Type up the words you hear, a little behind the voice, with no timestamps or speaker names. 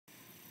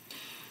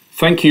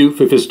Thank you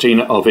for visiting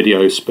our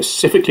video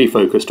specifically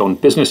focused on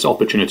business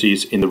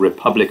opportunities in the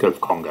Republic of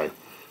Congo,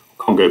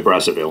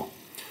 Congo-Brazzaville.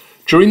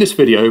 During this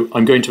video,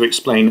 I'm going to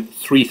explain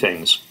three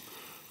things.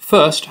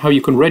 First, how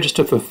you can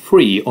register for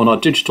free on our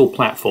digital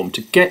platform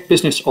to get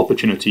business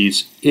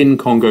opportunities in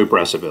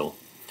Congo-Brazzaville.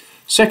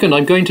 Second,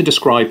 I'm going to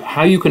describe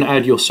how you can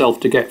add yourself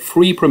to get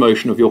free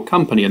promotion of your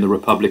company in the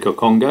Republic of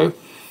Congo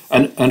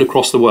and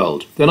across the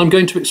world. Then I'm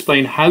going to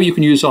explain how you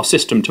can use our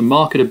system to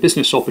market a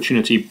business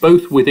opportunity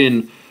both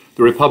within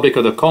the Republic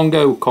of the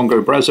Congo,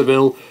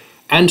 Congo-Brazzaville,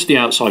 and the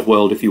outside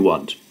world if you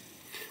want.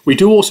 We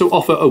do also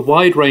offer a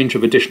wide range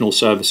of additional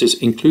services,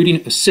 including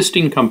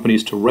assisting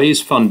companies to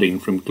raise funding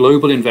from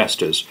global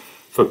investors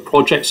for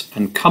projects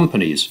and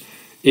companies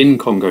in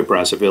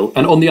Congo-Brazzaville,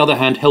 and on the other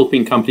hand,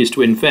 helping companies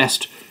to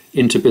invest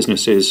into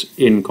businesses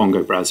in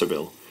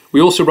Congo-Brazzaville. We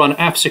also run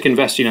AFSIC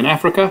Investing in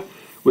Africa,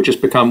 which has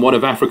become one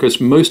of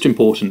Africa's most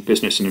important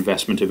business and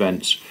investment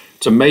events.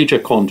 It's a major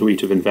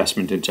conduit of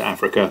investment into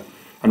Africa,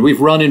 and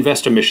we've run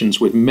investor missions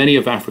with many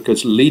of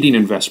Africa's leading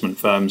investment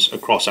firms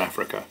across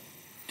Africa.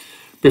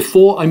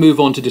 Before I move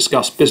on to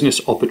discuss business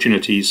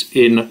opportunities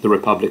in the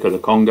Republic of the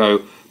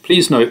Congo,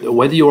 please note that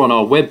whether you're on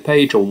our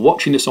webpage or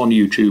watching this on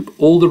YouTube,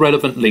 all the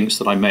relevant links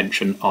that I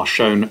mention are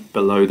shown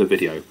below the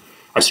video.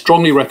 I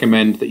strongly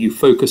recommend that you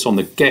focus on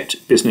the Get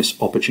Business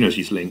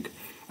Opportunities link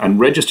and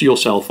register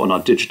yourself on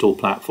our digital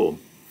platform.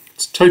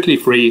 It's totally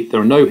free,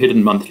 there are no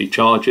hidden monthly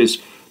charges,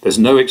 there's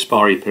no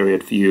expiry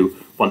period for you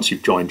once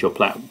you've joined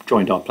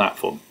our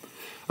platform.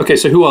 Okay,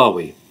 so who are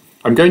we?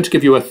 I'm going to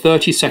give you a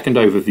 30-second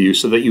overview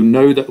so that you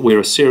know that we're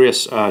a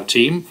serious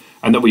team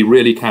and that we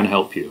really can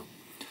help you.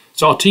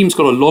 So our team's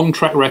got a long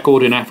track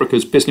record in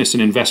Africa's business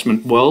and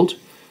investment world.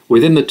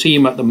 Within the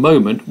team at the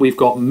moment, we've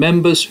got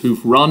members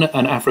who've run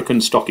an African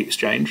stock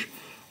exchange,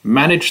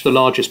 managed the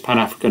largest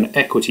Pan-African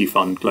equity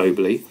fund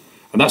globally,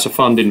 and that's a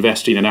fund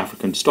investing in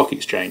African stock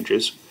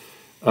exchanges.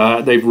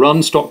 They've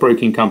run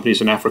stockbroking companies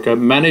in Africa,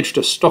 managed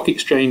a stock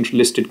exchange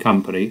listed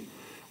company.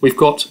 We've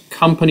got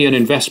company and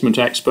investment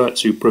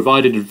experts who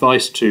provided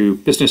advice to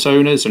business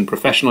owners and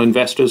professional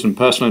investors and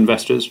personal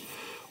investors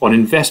on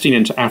investing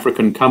into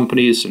African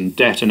companies and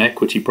debt and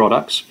equity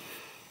products.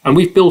 And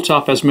we've built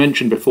up, as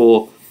mentioned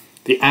before,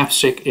 the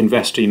AFSIC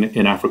Investing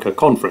in Africa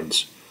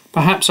conference,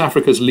 perhaps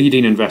Africa's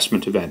leading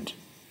investment event.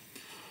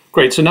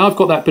 Great, so now I've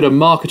got that bit of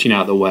marketing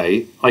out of the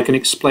way, I can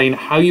explain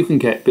how you can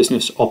get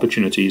business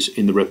opportunities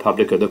in the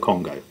Republic of the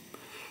Congo.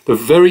 The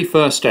very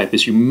first step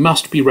is you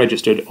must be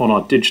registered on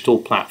our digital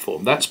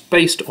platform. That's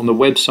based on the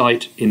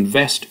website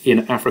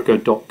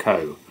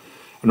investinafrica.co.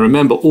 And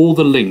remember, all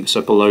the links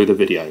are below the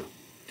video.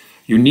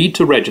 You need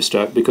to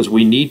register because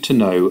we need to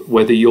know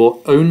whether you're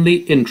only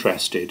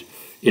interested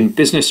in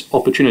business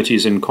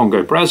opportunities in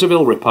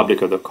Congo-Brazzaville,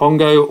 Republic of the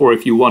Congo, or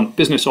if you want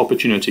business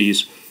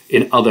opportunities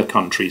in other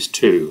countries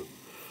too.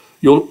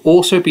 You'll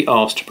also be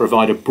asked to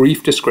provide a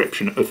brief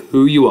description of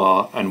who you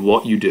are and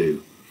what you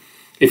do.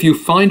 If you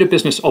find a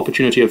business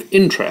opportunity of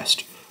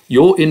interest,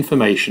 your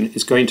information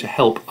is going to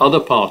help other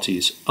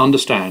parties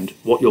understand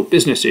what your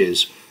business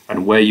is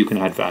and where you can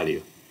add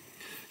value.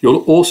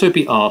 You'll also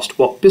be asked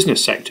what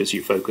business sectors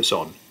you focus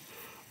on.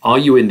 Are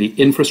you in the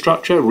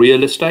infrastructure,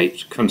 real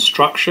estate,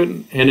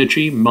 construction,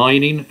 energy,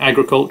 mining,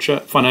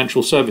 agriculture,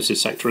 financial services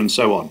sector, and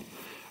so on?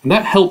 And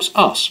that helps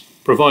us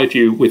provide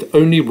you with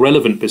only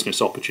relevant business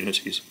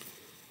opportunities.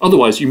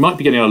 Otherwise, you might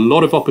be getting a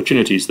lot of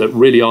opportunities that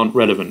really aren't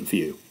relevant for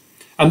you.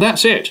 And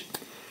that's it.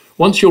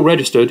 Once you're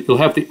registered, you'll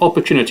have the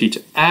opportunity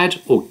to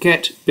add or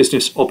get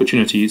business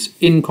opportunities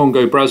in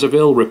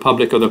Congo-Brazzaville,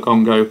 Republic of the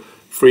Congo,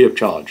 free of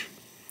charge.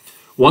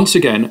 Once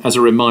again, as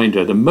a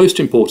reminder, the most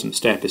important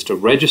step is to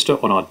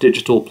register on our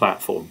digital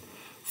platform.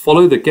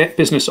 Follow the Get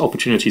Business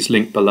Opportunities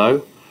link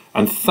below.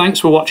 And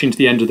thanks for watching to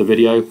the end of the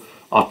video.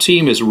 Our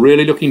team is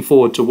really looking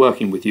forward to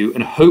working with you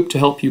and hope to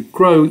help you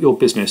grow your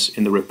business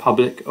in the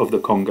Republic of the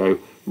Congo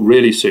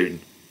really soon.